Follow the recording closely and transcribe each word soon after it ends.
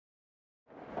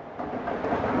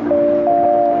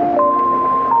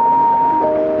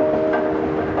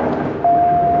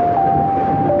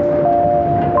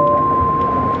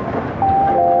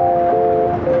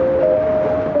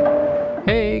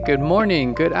good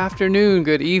morning, good afternoon,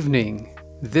 good evening.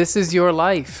 This is your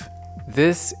life.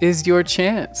 This is your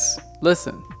chance.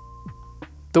 Listen.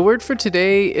 The word for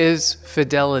today is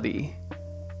fidelity.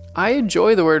 I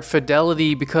enjoy the word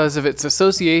fidelity because of its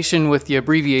association with the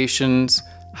abbreviations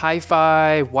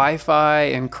hi-fi, Wi-Fi,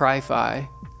 and cry-fi.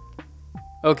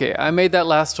 Okay, I made that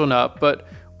last one up, but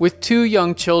with 2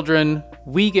 young children,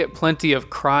 we get plenty of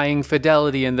crying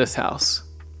fidelity in this house.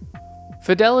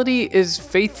 Fidelity is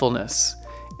faithfulness,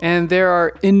 and there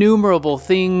are innumerable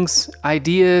things,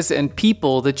 ideas, and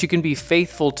people that you can be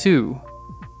faithful to.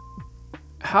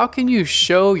 How can you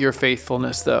show your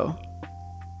faithfulness, though?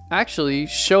 Actually,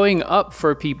 showing up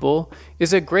for people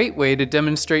is a great way to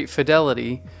demonstrate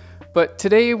fidelity, but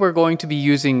today we're going to be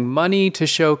using money to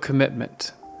show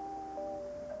commitment.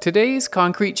 Today's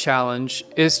concrete challenge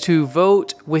is to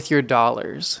vote with your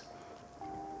dollars.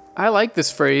 I like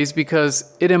this phrase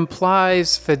because it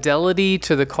implies fidelity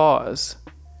to the cause.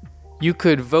 You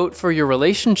could vote for your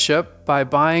relationship by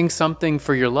buying something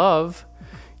for your love.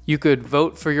 You could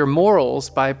vote for your morals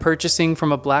by purchasing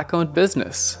from a Black-owned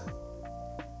business.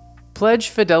 Pledge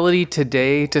fidelity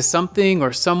today to something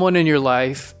or someone in your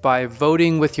life by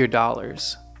voting with your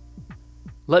dollars.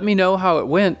 Let me know how it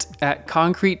went at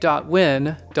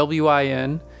concrete.win,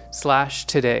 WIN/today.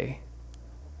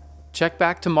 Check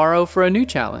back tomorrow for a new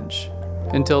challenge.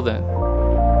 Until then.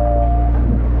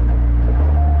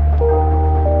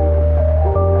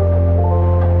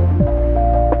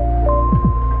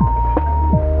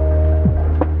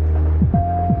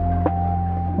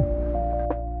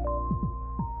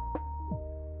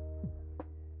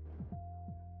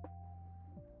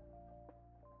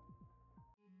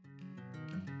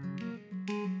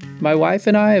 My wife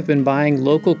and I have been buying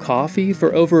local coffee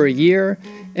for over a year,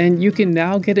 and you can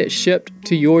now get it shipped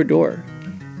to your door.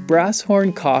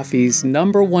 Brasshorn Coffee's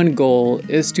 #1 goal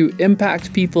is to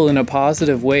impact people in a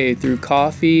positive way through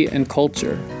coffee and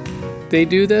culture. They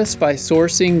do this by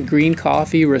sourcing green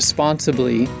coffee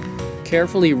responsibly,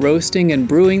 carefully roasting and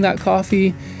brewing that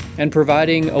coffee, and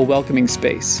providing a welcoming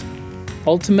space.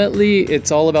 Ultimately,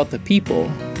 it's all about the people,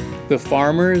 the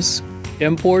farmers,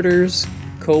 importers,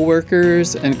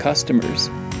 co-workers, and customers.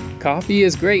 Coffee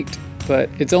is great, but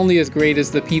it's only as great as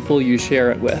the people you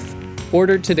share it with.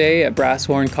 Order today at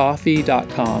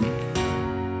brasshorncoffee.com.